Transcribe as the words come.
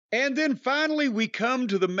And then finally, we come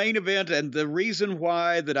to the main event, and the reason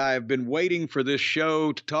why that I've been waiting for this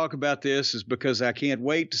show to talk about this is because I can't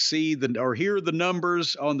wait to see or hear the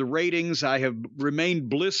numbers on the ratings. I have remained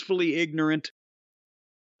blissfully ignorant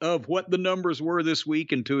of what the numbers were this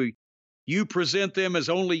week until you present them as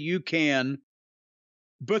only you can.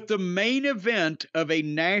 But the main event of a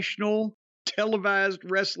national televised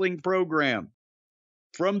wrestling program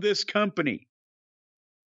from this company,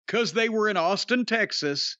 because they were in Austin,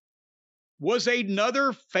 Texas, was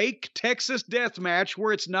another fake Texas death match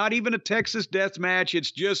where it's not even a Texas death match.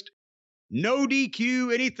 It's just no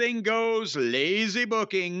DQ, anything goes, lazy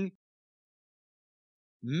booking.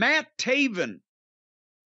 Matt Taven,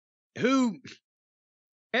 who,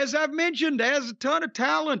 as I've mentioned, has a ton of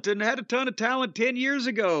talent and had a ton of talent 10 years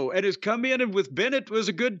ago and has come in and with Bennett was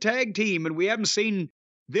a good tag team, and we haven't seen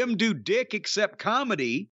them do dick except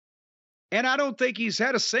comedy. And I don't think he's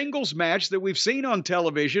had a singles match that we've seen on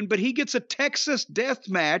television, but he gets a Texas death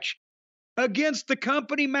match against the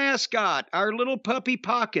company mascot, our little puppy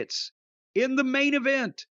Pockets, in the main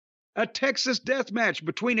event. A Texas death match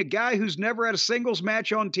between a guy who's never had a singles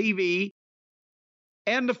match on TV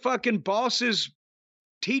and the fucking boss's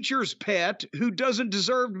teacher's pet who doesn't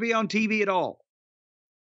deserve to be on TV at all.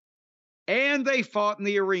 And they fought in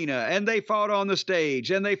the arena, and they fought on the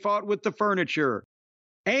stage, and they fought with the furniture.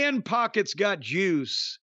 And Pockets got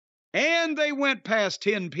juice. And they went past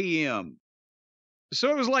 10 p.m.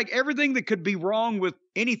 So it was like everything that could be wrong with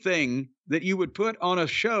anything that you would put on a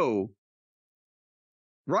show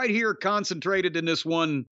right here concentrated in this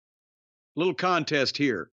one little contest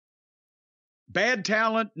here. Bad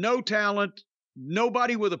talent,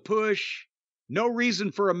 nobody with a push, no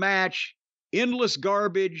reason for a match, endless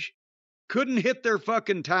garbage, couldn't hit their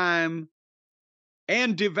fucking time,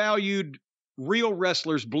 and devalued real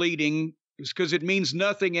wrestlers bleeding because it means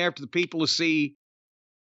nothing after the people see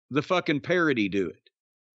the fucking parody do it.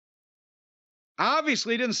 I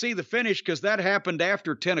obviously didn't see the finish because that happened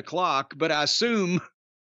after 10 o'clock, but I assume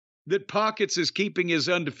that Pockets is keeping his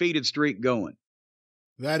undefeated streak going.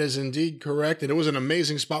 That is indeed correct. And it was an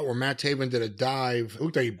amazing spot where Matt Taven did a dive. It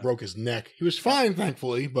looked like he broke his neck. He was fine,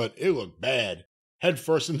 thankfully, but it looked bad. Head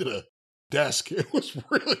first into the desk. It was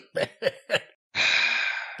really bad.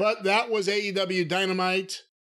 But that was AEW Dynamite.